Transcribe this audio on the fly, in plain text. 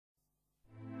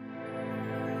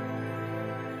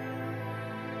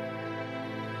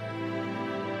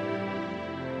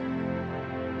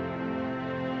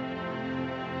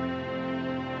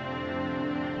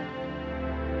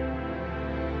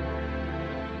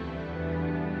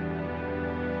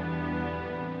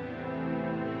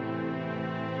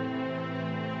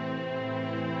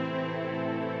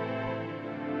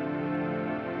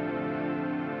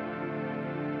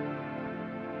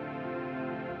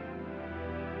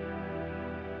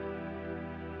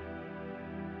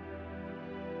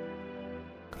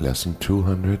Lesson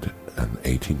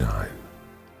 289.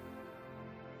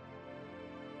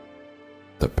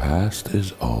 The past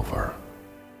is over.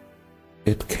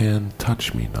 It can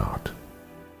touch me not.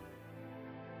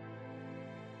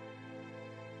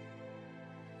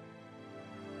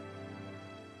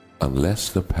 Unless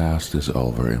the past is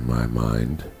over in my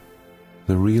mind,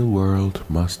 the real world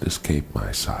must escape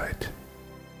my sight.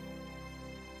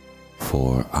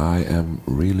 For I am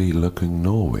really looking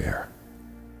nowhere,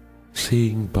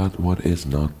 seeing but what is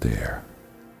not there.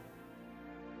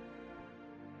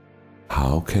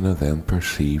 How can I then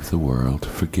perceive the world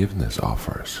forgiveness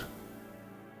offers?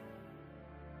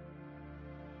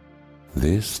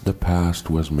 This the past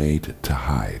was made to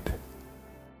hide.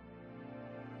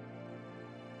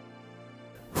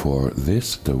 For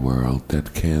this the world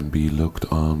that can be looked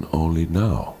on only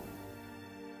now.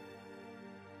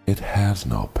 It has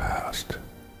no past.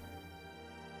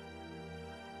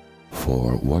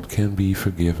 For what can be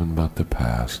forgiven but the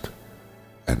past,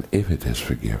 and if it is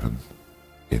forgiven,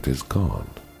 it is gone.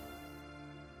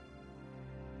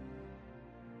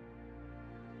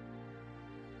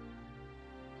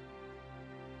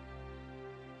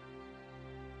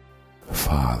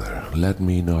 Father, let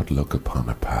me not look upon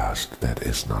a past that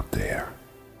is not there.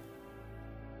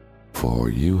 For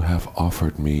you have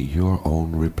offered me your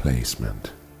own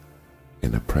replacement.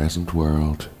 In a present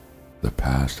world, the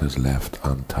past has left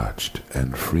untouched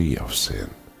and free of sin.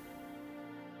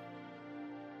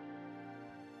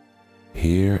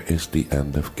 Here is the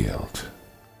end of guilt,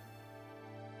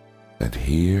 and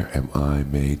here am I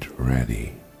made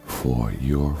ready for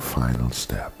your final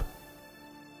step.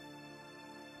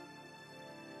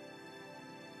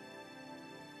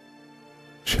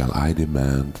 Shall I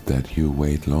demand that you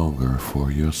wait longer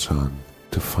for your son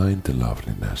to find the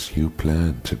loveliness you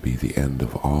plan to be the end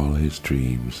of all his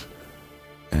dreams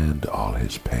and all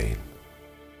his pain?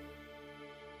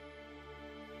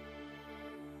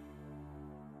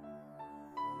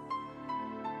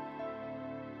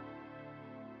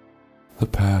 The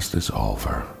past is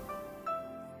over.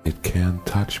 It can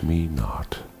touch me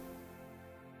not.